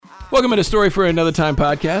Welcome to the Story for Another Time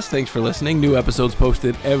podcast. Thanks for listening. New episodes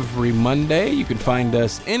posted every Monday. You can find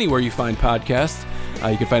us anywhere you find podcasts.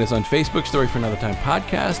 You can find us on Facebook, Story for Another Time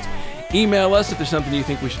podcast. Email us if there's something you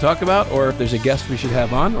think we should talk about, or if there's a guest we should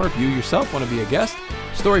have on, or if you yourself want to be a guest.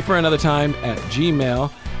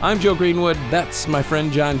 storyforanothertime@gmail.com. I'm Joe Greenwood. That's my friend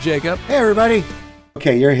John Jacob. Hey, everybody.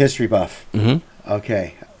 Okay, you're a history buff. Mm-hmm.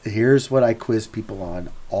 Okay, here's what I quiz people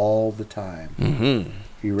on all the time. Mm-hmm.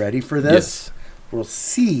 You ready for this? Yes. We'll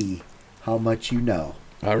see how much you know.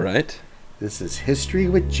 All right. This is History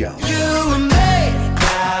with Joe. You and me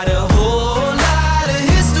got a whole lot of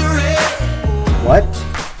history. What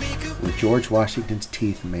were George Washington's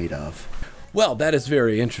teeth made of? Well, that is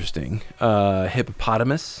very interesting.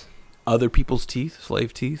 Hippopotamus, other people's teeth,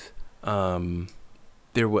 slave teeth. I know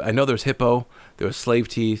there's hippo. There was slave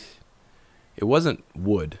teeth. It wasn't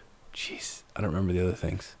wood. Jeez, I don't remember the other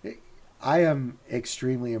things. I am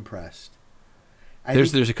extremely impressed.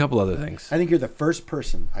 There's a couple other things. I think you're the first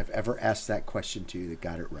person I've ever asked that question to that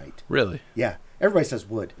got it right. Really? Yeah. Everybody says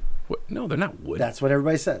wood. What? No, they're not wood. That's what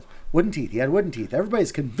everybody says. Wooden teeth. He had wooden teeth.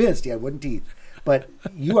 Everybody's convinced he had wooden teeth. But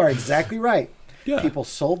you are exactly right. Yeah. People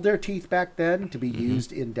sold their teeth back then to be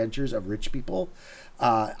used in dentures of rich people.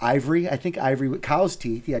 Ivory. I think ivory. Cow's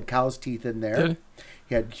teeth. He had cow's teeth in there. Did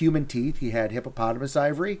He had human teeth. He had hippopotamus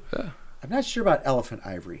ivory. Yeah. I'm not sure about elephant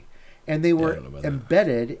ivory. And they were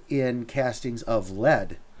embedded in castings of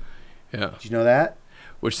lead. Yeah. Did you know that?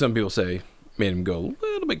 Which some people say made him go a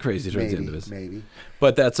little bit crazy towards the end of his. Maybe.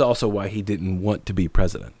 But that's also why he didn't want to be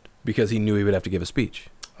president, because he knew he would have to give a speech.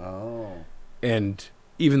 Oh. And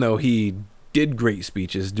even though he did great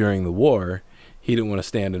speeches during the war, he didn't want to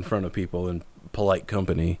stand in front of people in polite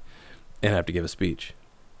company and have to give a speech.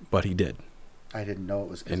 But he did. I didn't know it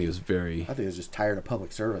was. And he was very. I think he was just tired of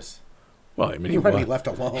public service. Well, I mean, He wanted to be left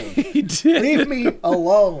alone. He did. Leave me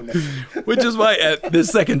alone. Which is why at this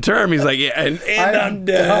second term, he's like, yeah, and I'm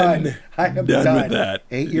done. I am done with that.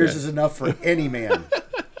 8 years is enough for any man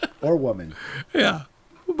or woman. Yeah.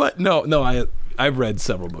 But no, I've read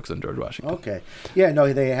several books on George Washington. Okay. Yeah,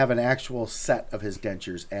 no, they have an actual set of his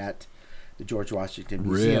dentures at the George Washington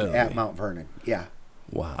Museum Really? at Mount Vernon. Yeah.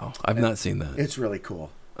 Wow. I've not seen that. It's really cool.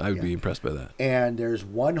 I would be impressed by that. And there's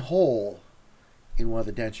one hole in one of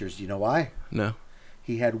the dentures. Do you know why? No.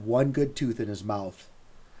 He had one good tooth in his mouth.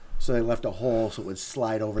 So they left a hole so it would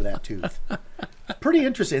slide over that tooth. Pretty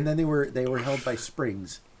interesting. And then they were held by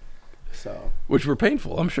springs. So, which were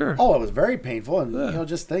painful, I'm sure. Oh, it was very painful. And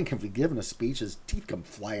just think, if we give him a speech, his teeth come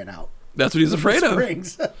flying out. That's what he's afraid of.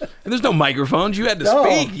 Springs. And there's no microphones. You had to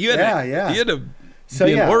speak. You had to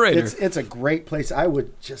be an orator. It's a great place. I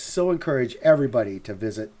would just so encourage everybody to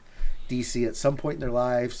visit D.C. at some point in their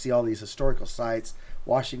life, see all these historical sites.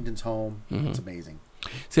 Washington's home. Mm-hmm. It's amazing.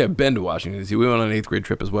 See, I've been to Washington, D.C. We went on an 8th grade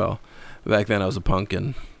trip as well. Back then, I was a punk,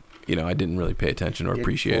 and I didn't really pay attention or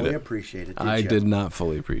appreciate it. I did not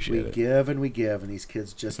fully appreciate it. We give, and these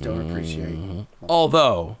kids just don't appreciate.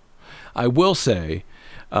 Although, I will say,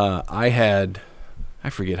 I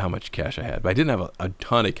forget how much cash I had, but I didn't have a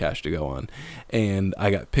ton of cash to go on, and I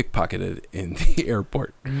got pickpocketed in the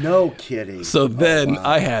airport. No kidding. So then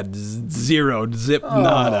I had zero,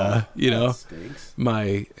 nada, That stinks.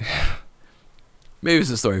 Maybe it's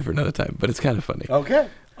a story for another time, but it's kind of funny. Okay.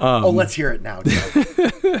 Let's hear it now,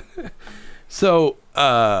 Joe. So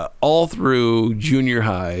all through junior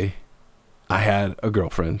high, I had a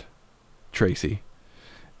girlfriend, Tracy,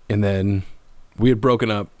 and then we had broken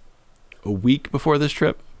up a week before this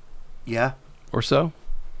trip. Yeah. Or so.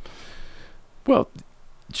 Well,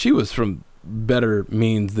 she was from better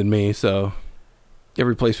means than me, so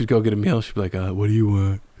every place we'd go get a meal, she'd be like, what do you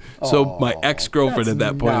want? So my ex-girlfriend at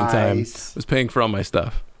that point in time was paying for all my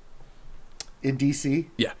stuff. In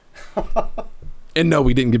D.C.? Yeah. And no,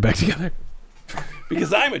 we didn't get back together.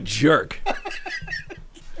 Because I'm a jerk.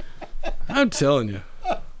 I'm telling you.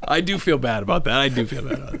 I do feel bad about that.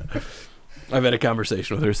 I've had a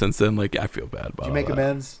conversation with her since then. Like, I feel bad about it. Did you make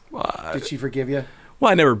amends? Did she forgive you?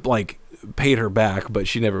 Well, I never, paid her back, but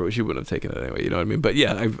she wouldn't have taken it anyway. You know what I mean? But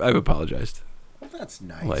yeah, I've apologized. Well, that's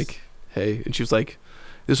nice. Like, hey. And she was like,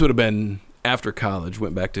 this would have been after college.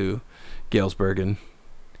 Went back to Galesburg and,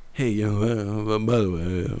 hey, by the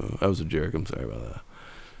way, I was a jerk. I'm sorry about that.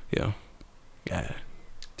 Yeah.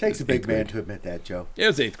 Takes a big man to admit that, Joe. Yeah, it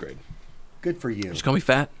was 8th grade. Good for you. Just call me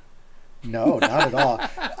fat. No, not at all.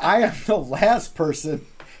 I am the last person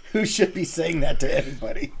who should be saying that to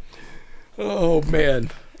anybody. Oh,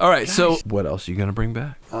 man. All right, so what else are you going to bring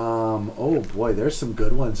back? Oh, boy, there's some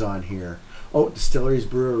good ones on here. Oh, Distilleries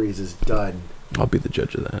Breweries is done. I'll be the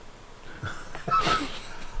judge of that.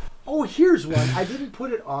 Oh, here's one. I didn't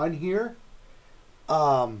put it on here.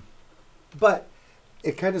 But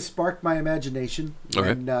it kind of sparked my imagination.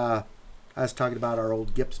 Okay. And I was talking about our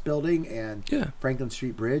old Gips building and Franklin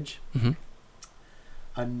Street Bridge. Mm-hmm.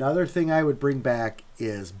 Another thing I would bring back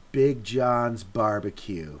is Big John's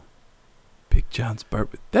Barbecue. Big John's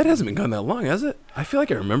Barbecue. That hasn't been gone that long, has it? I feel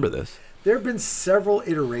like I remember this. There have been several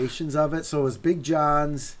iterations of it. So it was Big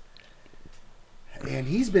John's, and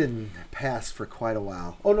he's been passed for quite a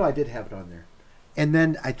while. Oh, no, I did have it on there. And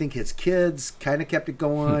then I think his kids kind of kept it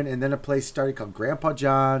going, and then a place started called Grandpa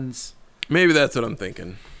John's. Maybe that's what I'm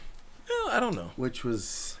thinking. Well, I don't know. Which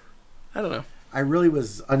was... I don't know. I really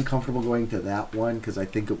was uncomfortable going to that one because I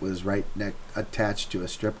think it was attached to a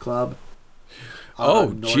strip club.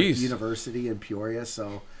 North jeez. University in Peoria.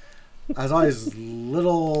 So I was always a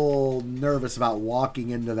little nervous about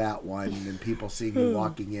walking into that one and people seeing me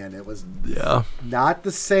walking in. It was not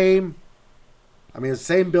the same. I mean, it's the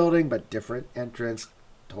same building, but different entrance,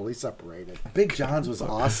 totally separated. Big John's was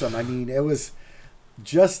awesome. I mean, it was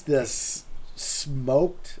just this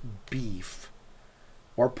smoked beef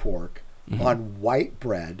or pork on white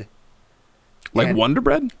bread. Like Wonder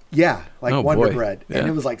Bread? Yeah, like Wonder boy. Bread. Yeah. And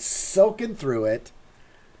it was like soaking through it,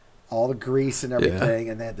 all the grease and everything.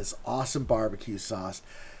 And they had this awesome barbecue sauce.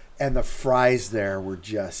 And the fries there were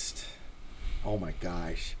just, oh my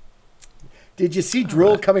gosh. Did you see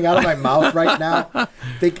drool coming out of my mouth right now?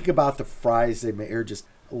 Thinking about the fries they made, or just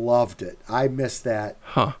loved it. I miss that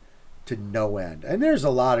to no end. And there's a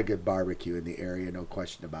lot of good barbecue in the area, no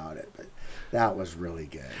question about it. But that was really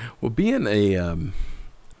good. Well, being a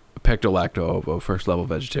pecto-lacto-ovo first level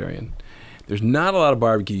vegetarian, there's not a lot of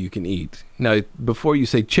barbecue you can eat. Now, before you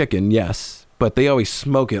say chicken, yes, but they always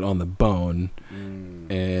smoke it on the bone,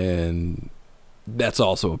 and that's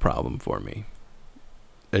also a problem for me.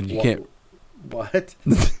 And you can't. What?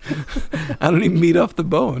 I don't eat meat off the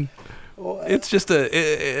bone. What? It's just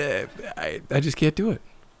I just can't do it.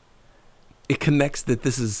 It connects that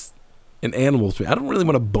this is an animal to me. I don't really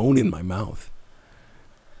want a bone in my mouth.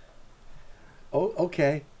 Oh,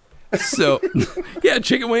 okay. So, yeah,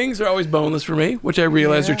 chicken wings are always boneless for me, which I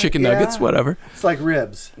realize are chicken nuggets, whatever. It's like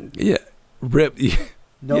ribs. Yeah.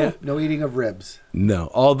 No eating of ribs.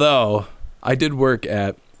 No. Although, I did work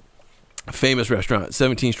at a famous restaurant,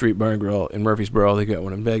 17th Street Bar and Grill in Murfreesboro. They got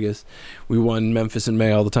one in Vegas. We won Memphis in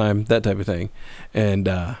May all the time, that type of thing. And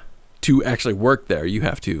to actually work there, you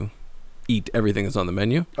have to eat everything that's on the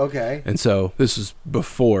menu. Okay. And so, this is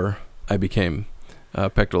before I became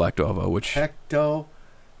pecto-lacto-ovo, which... Pecto...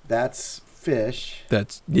 That's fish.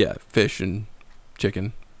 That's, fish and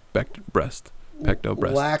chicken, breast, pecto,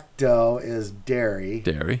 breast. Lacto is dairy.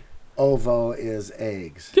 Dairy. Ovo is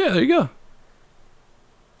eggs. Yeah, there you go.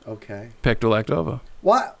 Okay. Pecto-lacto-ovo.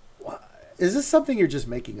 What? Is this something you're just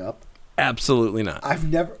making up? Absolutely not.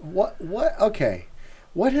 I've never... What? Okay.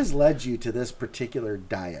 What has led you to this particular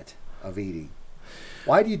diet of eating?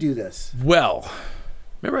 Why do you do this? Well...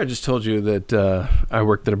 Remember I just told you that I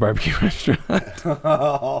worked at a barbecue restaurant?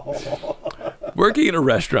 Working at a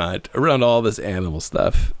restaurant around all this animal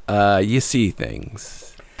stuff, you see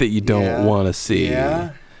things that you don't want to see.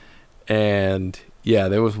 Yeah. And,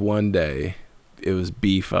 there was one day, it was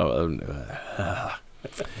beef. All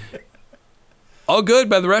good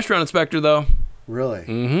by the restaurant inspector, though. Really?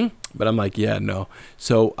 Mm-hmm. But I'm like, no.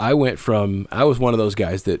 So I went from, I was one of those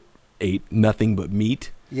guys that ate nothing but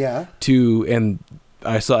meat. Yeah.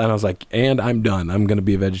 I was like, and I'm done. I'm going to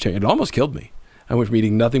be a vegetarian. It almost killed me. I went from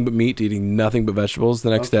eating nothing but meat to eating nothing but vegetables the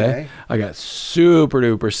next day. I got super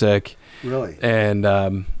duper sick. Really? And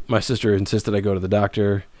my sister insisted I go to the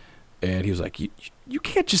doctor, and he was like, you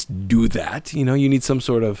can't just do that. You need some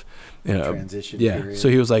sort of transition period. So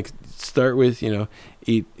he was like, start with,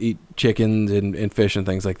 eat chickens and fish and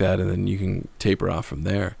things like that, and then you can taper off from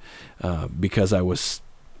there. Because I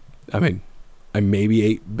maybe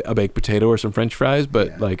ate a baked potato or some French fries,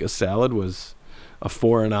 but like a salad was a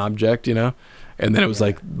foreign object, And then it was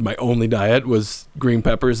like my only diet was green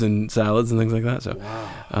peppers and salads and things like that. So, wow.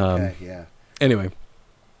 Okay, Anyway,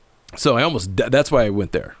 so I that's why I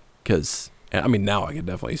went there. Because, now I could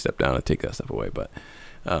definitely step down and take that stuff away, but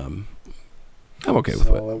I'm okay with it.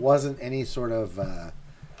 So it wasn't any sort of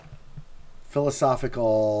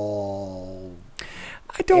philosophical,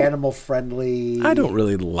 animal-friendly... I don't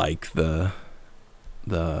really like the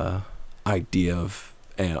idea of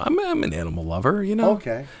I'm an animal lover,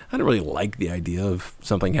 Okay. I don't really like the idea of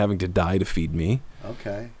something having to die to feed me.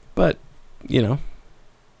 Okay. But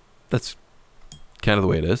that's kind of the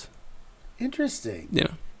way it is. Interesting.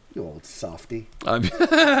 You old softy.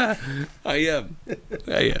 I am.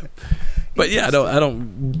 But I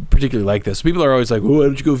don't particularly like this. People are always like, "Why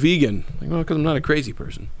don't you go vegan?" Like, well, because I'm not a crazy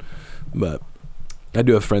person. But I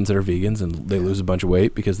do have friends that are vegans, and they lose a bunch of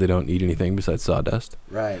weight because they don't eat anything besides sawdust.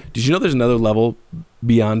 Right. Did you know there's another level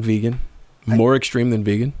beyond vegan? More extreme than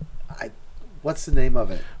vegan? What's the name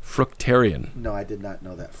of it? Fructarian. No, I did not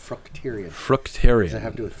know that. Fructarian. Fructarian. Does it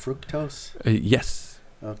have to do with fructose? Yes.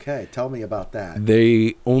 Okay, tell me about that.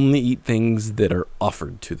 They only eat things that are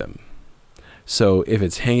offered to them. So if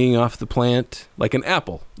it's hanging off the plant, like an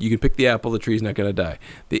apple, you can pick the apple, the tree's not going to die.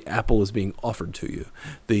 The apple is being offered to you.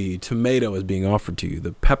 The tomato is being offered to you.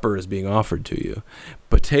 The pepper is being offered to you.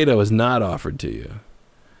 Potato is not offered to you.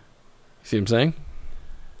 See what I'm saying?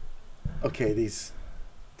 Okay, these...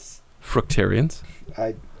 Fructarians.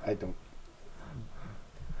 I don't...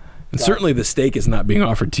 And certainly the steak is not being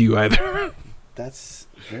offered to you either. That's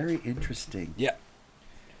very interesting. Yeah.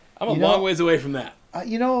 I'm a long ways away from that.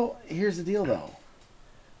 Here's the deal, though.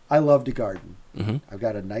 I love to garden. Mm-hmm. I've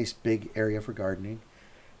got a nice big area for gardening.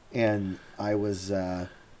 And I was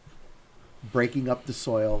breaking up the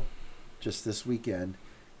soil just this weekend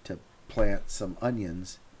to plant some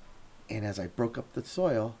onions. And as I broke up the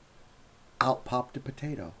soil, out popped a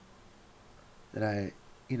potato that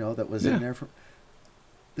was in there.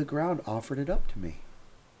 The ground offered it up to me.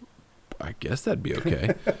 I guess that'd be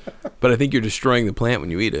okay. But I think you're destroying the plant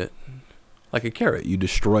when you eat it. Like a carrot, you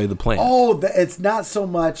destroy the plant. Oh, it's not so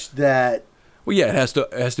much that... Well, yeah, it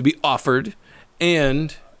has to be offered,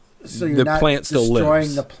 and so you're the not plant still destroying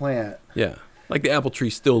lives. the plant. Yeah, like the apple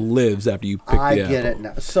tree still lives after you pick the apple. I get it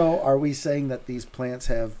now. So are we saying that these plants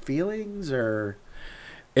have feelings, or...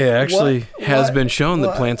 It actually has been shown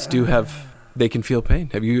that plants do have... They can feel pain.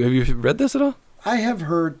 Have you read this at all? I have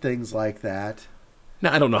heard things like that.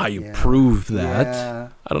 Now, I don't know how you prove that. Yeah.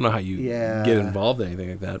 I don't know how you get involved in anything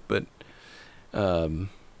like that, but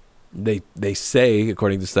they say,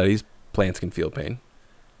 according to studies, plants can feel pain.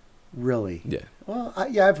 Really? Yeah. Well,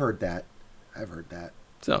 I've heard that.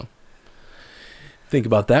 So, think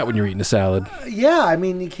about that when you're eating a salad. Yeah, I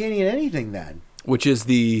mean, you can't eat anything then. Which is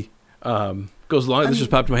the, goes along, this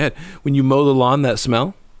just popped in my head. When you mow the lawn, that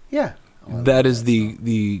smell? Yeah. That is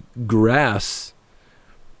the grass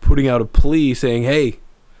putting out a plea saying, hey,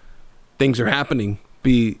 things are happening.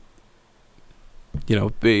 Be...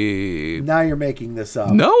 Now you're making this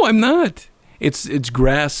up. No, I'm not. It's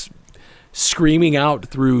grass screaming out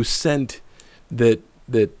through scent that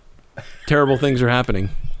terrible things are happening.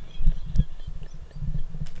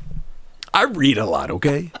 I read a lot,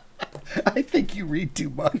 okay? I think you read too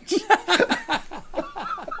much.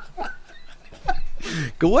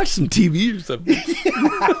 Go watch some TV or something.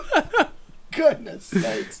 Goodness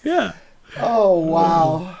sakes. Yeah. Oh,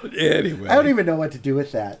 wow. Anyway. I don't even know what to do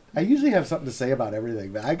with that. I usually have something to say about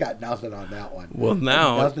everything, but I got nothing on that one. Well,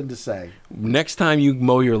 now... Nothing to say. Next time you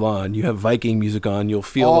mow your lawn, you have Viking music on, you'll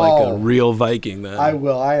feel like a real Viking then. I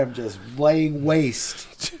will. I am just laying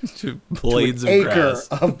waste to blades to an of grass.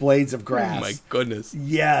 acre of blades of grass. Oh, my goodness.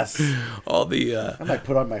 Yes. All the... I might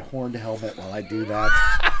put on my horned helmet while I do that.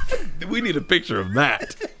 We need a picture of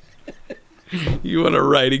that. You want a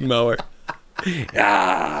riding mower.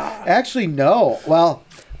 Ah. Actually, no. Well,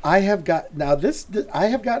 I have gotten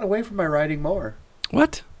away from my riding mower.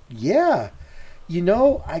 What? Yeah.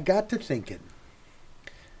 I got to thinking.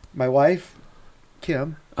 My wife,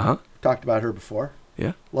 Kim, talked about her before.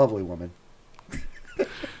 Yeah. Lovely woman.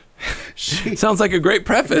 Sounds like a great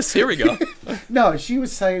preface. Here we go. No, she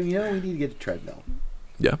was saying, we need to get a treadmill.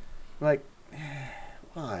 Yeah. I'm like,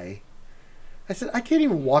 why? I said, I can't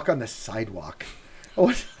even walk on the sidewalk.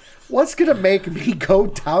 What's going to make me go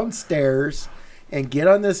downstairs and get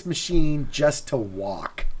on this machine just to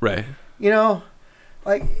walk? Right.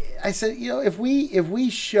 Like I said, if we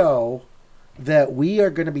show that we are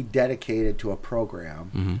going to be dedicated to a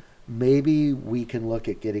program, maybe we can look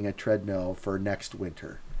at getting a treadmill for next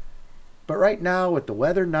winter. But right now, with the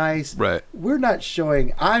weather nice, we're not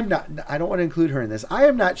showing. I don't want to include her in this. I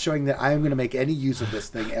am not showing that I am going to make any use of this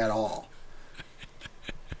thing at all.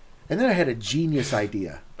 And then I had a genius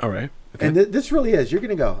idea. All right. Okay. And this really is. You're going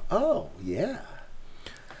to go, oh, yeah.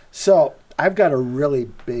 So I've got a really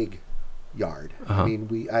big yard. I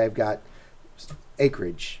mean, I've got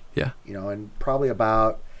acreage. Yeah. And probably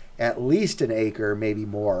about at least an acre, maybe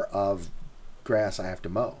more, of grass I have to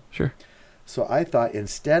mow. Sure. So I thought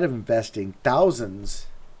instead of investing thousands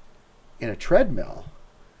in a treadmill,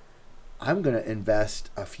 I'm going to invest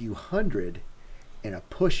a few hundred in a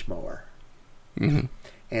push mower. Mm-hmm.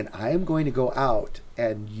 And I am going to go out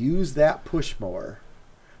and use that push mower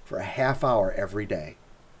for a half hour every day.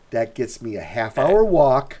 That gets me a half hour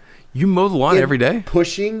walk. You mow the lawn every day?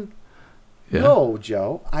 Pushing Yeah. No,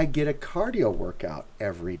 Joe, I get a cardio workout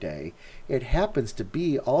every day. It happens to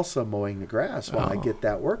be also mowing the grass while I get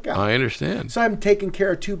that workout. I understand. So I'm taking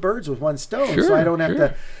care of two birds with one stone. Sure, so I don't have sure.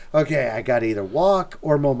 to, okay, I got to either walk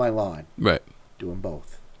or mow my lawn. Right. Do them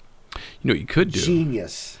both. You know what you could do?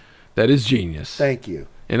 Genius. That is genius. Thank you.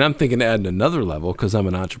 And I'm thinking adding another level because I'm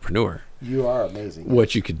an entrepreneur. You are amazing.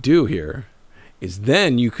 What you could do here is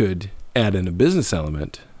then you could add in a business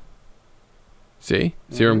element. See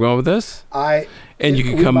where I'm going with this? And you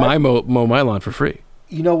could come mow my lawn for free.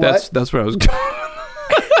 You know what? That's where I was going.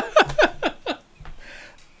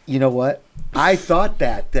 You know what? I thought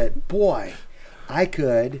that boy, I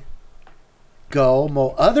could go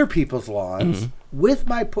mow other people's lawns with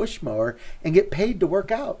my push mower and get paid to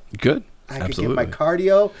work out. Good. I Absolutely. could get my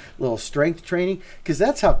cardio, little strength training, because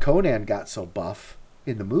that's how Conan got so buff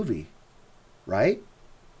in the movie, right?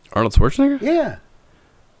 Arnold Schwarzenegger? Yeah.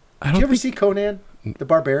 Did you ever see Conan the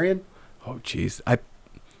Barbarian? Oh, jeez.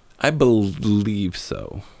 I believe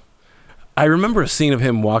so. I remember a scene of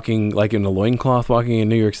him walking, like in a loincloth, walking in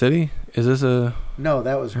New York City. Is this a... No,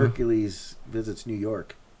 that was Hercules Visits New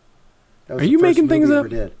York. That was Are the you first making things movie up? ever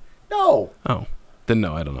did. No. Oh. Then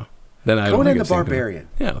no, I don't know. Then I don't Conan think the I've seen Conan. Barbarian.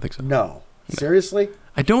 Yeah, I don't think so. No. Seriously?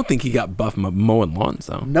 I don't think he got buff mowing lawns,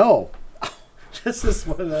 though. No. This is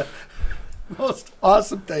one of the most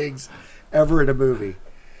awesome things ever in a movie.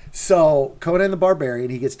 So, Conan the Barbarian,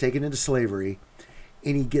 he gets taken into slavery,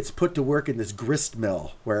 and he gets put to work in this grist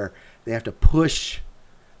mill where they have to push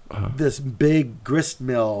this big grist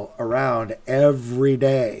mill around every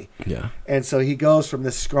day. Yeah. And so he goes from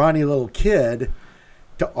this scrawny little kid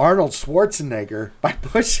to Arnold Schwarzenegger by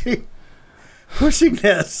pushing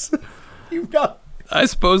this. You know. I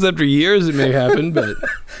suppose after years it may happen, but...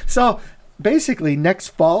 So basically next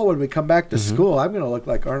fall when we come back to school, I'm going to look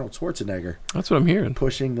like Arnold Schwarzenegger. That's what I'm hearing.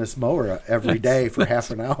 Pushing this mower every day for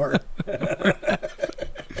half an hour.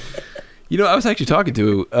 You know, I was actually talking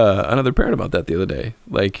to another parent about that the other day.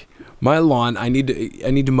 Like, my lawn, I need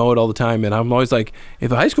to mow it all the time, and I'm always like,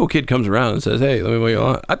 if a high school kid comes around and says, hey, let me mow your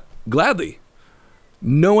lawn, gladly.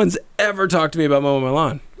 No one's ever talked to me about mowing my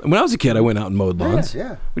lawn. When I was a kid, I went out and mowed lawns.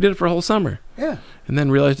 Yeah. We did it for a whole summer. Yeah. And then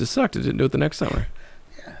realized it sucked. I didn't do it the next summer.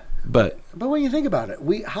 Yeah. But when you think about it,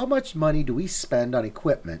 how much money do we spend on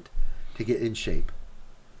equipment to get in shape?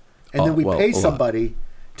 And then we pay somebody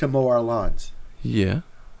to mow our lawns. Yeah.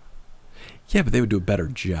 Yeah, but they would do a better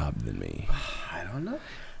job than me. I don't know.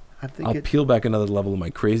 I'll peel back another level of my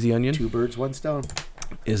crazy onion. Two birds, one stone.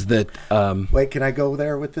 Is that... Wait, can I go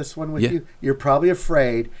there with this one with Yeah. you? You're probably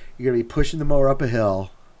afraid you're going to be pushing the mower up a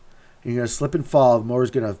hill. And you're going to slip and fall. The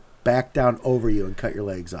mower's going to back down over you and cut your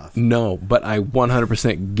legs off. No, but I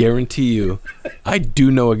 100% guarantee you, I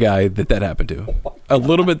do know a guy that happened to. A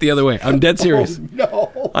little bit the other way. I'm dead serious. Oh,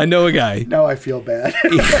 no. I know a guy. Now I feel bad.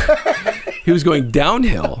 He was going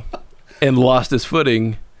downhill and lost his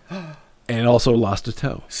footing and also lost a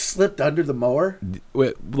toe. Slipped under the mower?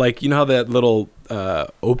 Like, you know how that little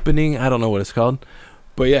opening, I don't know what it's called,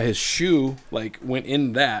 but yeah, his shoe like went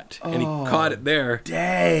in that and he caught it there.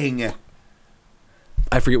 Dang.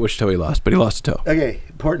 I forget which toe he lost, but he lost a toe. Okay,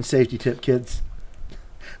 important safety tip, kids.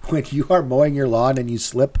 When you are mowing your lawn and you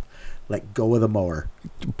slip, let go of the mower.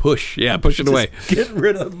 Push it away. Get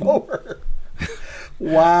rid of the mower.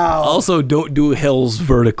 Wow. Also, don't do hills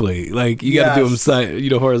vertically. Like, you got to do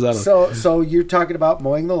them horizontal. So you're talking about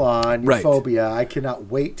mowing the lawn, your Right. phobia. I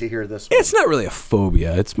cannot wait to hear this one. It's not really a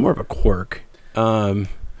phobia. It's more of a quirk.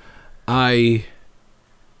 I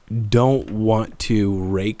don't want to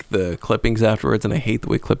rake the clippings afterwards, and I hate the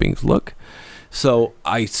way clippings look. So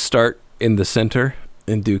I start in the center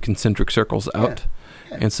and do concentric circles out.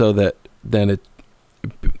 Yeah. And so that then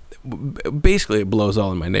basically it blows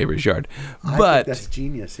all in my neighbor's yard. I But think that's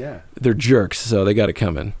genius, yeah. they're jerks, so they got it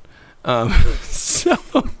coming. So...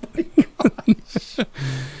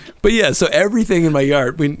 But yeah, so everything in my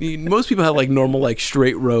yard, most people have like normal, like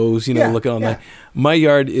straight rows, looking on that. My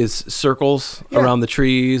yard is circles around the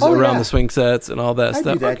trees, around the swing sets and all that I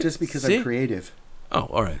stuff. do that just because I'm creative. Oh,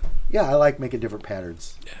 all right. Yeah, I like making different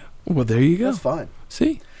patterns. Yeah. Well, there you go. That's fun.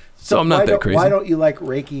 See? So I'm not that crazy. Why don't you like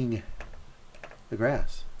raking the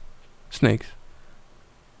grass? Snakes.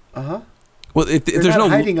 Uh-huh. Well, if They're there's not no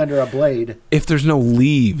hiding under a blade. If there's no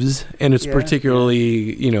leaves and it's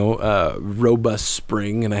particularly, robust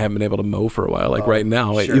spring and I haven't been able to mow for a while, like right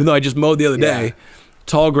now, even though I just mowed the other day,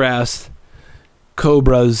 tall grass,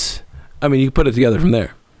 cobras, I mean, you can put it together from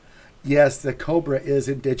there. Yes, the cobra is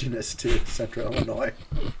indigenous to Central Illinois.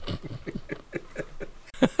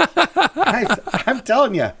 I'm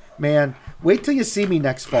telling you, man, wait till you see me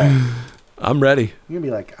next fall. I'm ready. You're going to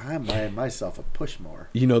be like, I'm buying myself a push mower.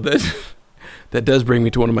 You know, that does bring me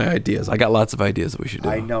to one of my ideas. I got lots of ideas that we should do.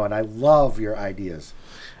 I know, and I love your ideas.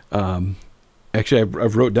 Actually,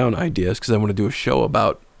 I've wrote down ideas because I want to do a show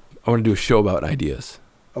about ideas.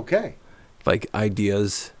 Okay. Like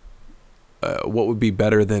ideas. What would be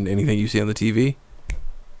better than anything you see on the TV?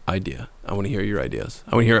 Idea. I want to hear your ideas.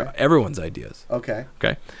 I want to hear everyone's ideas. Okay.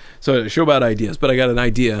 Okay. So a show about ideas, but I got an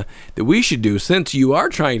idea that we should do since you are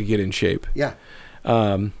trying to get in shape. Yeah.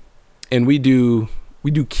 And we do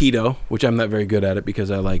keto, which I'm not very good at it because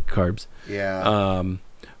I like carbs. Yeah.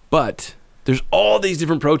 But there's all these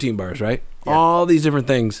different protein bars, right? Yeah. All these different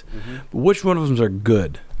things. Mm-hmm. But which one of them are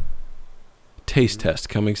good? Taste test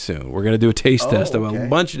coming soon. We're going to do a taste test of a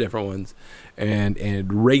bunch of different ones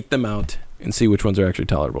and rate them out and see which ones are actually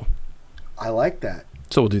tolerable. I like that.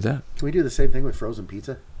 So we'll do that. Can we do the same thing with frozen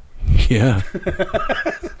pizza? Yeah.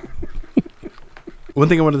 One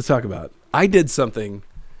thing I wanted to talk about. I did something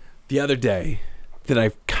the other day that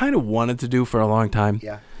I kind of wanted to do for a long time.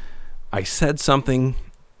 Yeah. I said something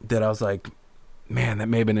that I was like, man, that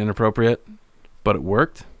may have been inappropriate, but it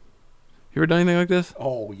worked. You ever done anything like this?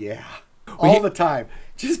 Oh, yeah. All the time.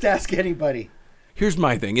 Just ask anybody. Here's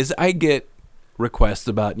my thing, is I get requests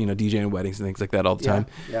about, DJing weddings and things like that all the time.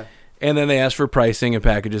 Yeah. And then they ask for pricing and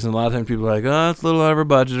packages, and a lot of times people are like, oh, it's a little out of our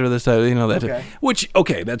budget or this type, that. Okay. Which,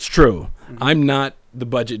 that's true. Mm-hmm. I'm not the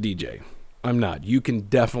budget DJ. I'm not. You can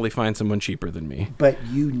definitely find someone cheaper than me. But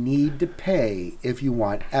you need to pay if you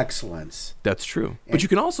want excellence. That's true. But you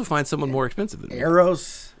can also find someone more expensive than me.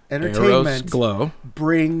 Eros Entertainment Glow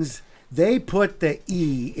they put the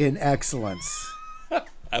E in excellence.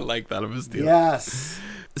 I like that of his deal. Yes.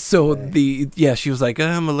 So she was like,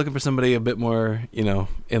 I'm looking for somebody a bit more,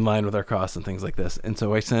 in line with our costs and things like this. And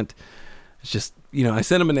so I sent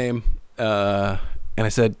him a name, and I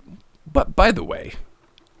said, but by the way,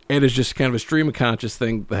 it is just kind of a stream of conscious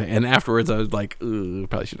thing. And afterwards I was like,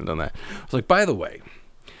 probably shouldn't have done that. I was like, by the way,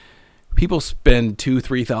 people spend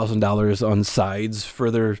 $2,000-$3,000 on sides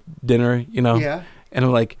for their dinner, Yeah. And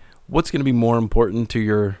I'm like, what's going to be more important to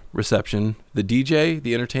your reception? The DJ,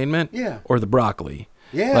 the entertainment, or the broccoli?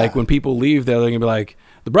 Yeah. Like when people leave there, they're going to be like,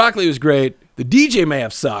 the broccoli was great. The DJ may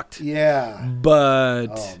have sucked. Yeah.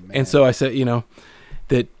 But, and so I said,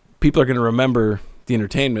 that people are going to remember the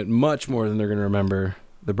entertainment much more than they're going to remember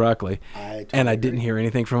the broccoli. I didn't hear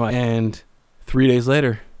anything from my, and 3 days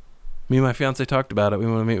later, me and my fiance talked about it. We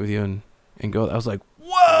want to meet with you and go. I was like,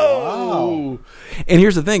 whoa. Wow. And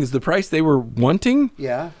here's the thing is the price they were wanting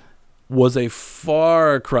was a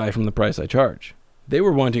far cry from the price I charge. They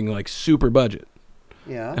were wanting like super budget.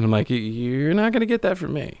 Yeah. And I'm like, you're not going to get that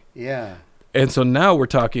from me. Yeah. And so now we're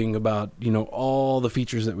talking about, all the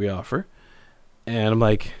features that we offer. And I'm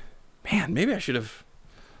like, man, maybe I should have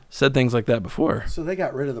said things like that before. So they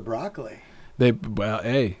got rid of the broccoli.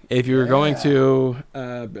 If you're going to,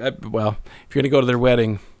 if you're going to go to their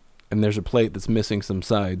wedding and there's a plate that's missing some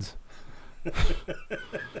sides,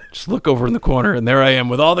 just look over in the corner and there I am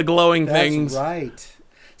with all the glowing things. That's right.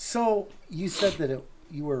 So you said that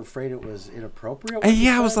you were afraid it was inappropriate?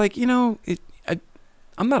 I was like, I'm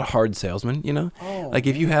not a hard salesman,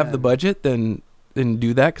 if you have the budget, then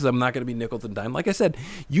do that because I'm not going to be nickel and dime. Like I said,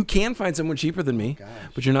 you can find someone cheaper than me,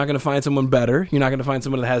 but you're not going to find someone better. You're not going to find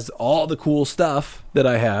someone that has all the cool stuff that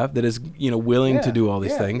I have that is, willing to do all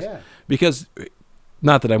these things. Yeah. Because,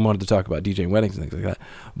 not that I wanted to talk about DJing weddings and things like that,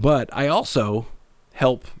 but I also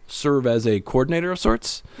help serve as a coordinator of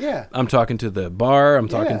sorts. Yeah. I'm talking to the bar. I'm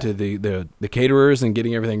talking to the caterers and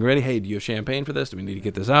getting everything ready. Hey, do you have champagne for this? Do we need to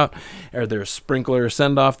get this out? Are there sprinklers,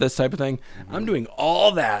 send off, this type of thing? Mm-hmm. I'm doing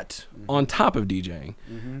all that on top of DJing.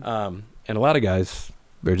 Mm-hmm. And a lot of guys,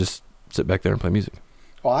 they're just sit back there and play music.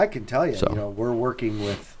 Well, I can tell you, we're working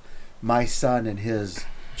with my son and his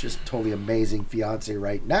just totally amazing fiance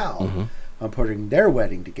right now on putting their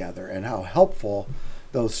wedding together and how helpful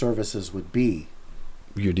those services would be.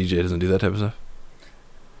 Your DJ doesn't do that type of stuff?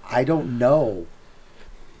 I don't know.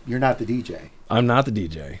 You're not the DJ. I'm not the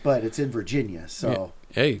DJ. But it's in Virginia, so...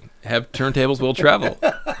 Yeah. Hey, have turntables will travel.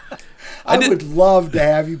 I would love to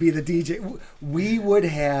have you be the DJ. We would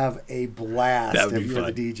have a blast if you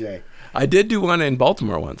were the DJ. I did do one in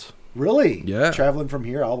Baltimore once. Really? Yeah. Traveling from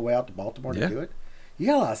here all the way out to Baltimore to do it? You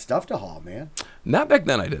got a lot of stuff to haul, man. Not back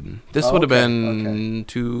then, I didn't. This would have been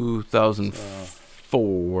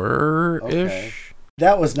 2004-ish. Okay.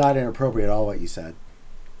 That was not inappropriate at all what you said.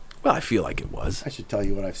 Well, I feel like it was. I should tell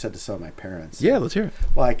you what I've said to some of my parents. Yeah, let's hear it.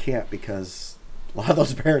 Well, I can't because a lot of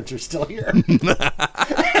those parents are still here.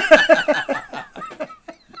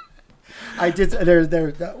 I did. There.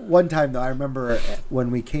 One time though, I remember when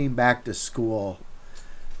we came back to school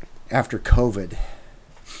after COVID.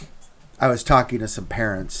 I was talking to some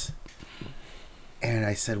parents, and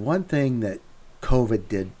I said one thing that COVID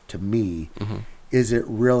did to me is it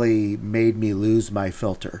really made me lose my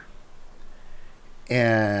filter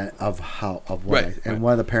and of what and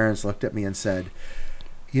one of the parents looked at me and said,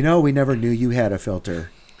 "You know, we never knew you had a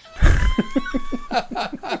filter."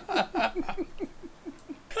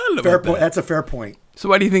 Fair point. That's a fair point. So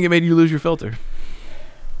why do you think it made you lose your filter?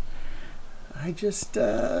 I just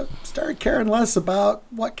started caring less about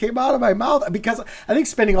what came out of my mouth because I think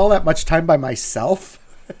spending all that much time by myself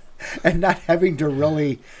and not having to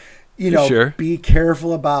really, be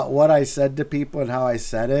careful about what I said to people and how I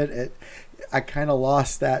said it, I kind of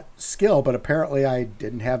lost that skill. But apparently, I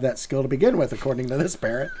didn't have that skill to begin with, according to this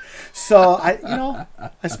parent. So I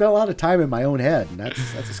spent a lot of time in my own head, and that's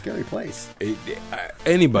a scary place.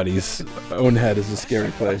 Anybody's own head is a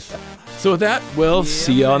scary place. So with that, we'll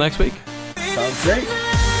see y'all next week. Sounds great.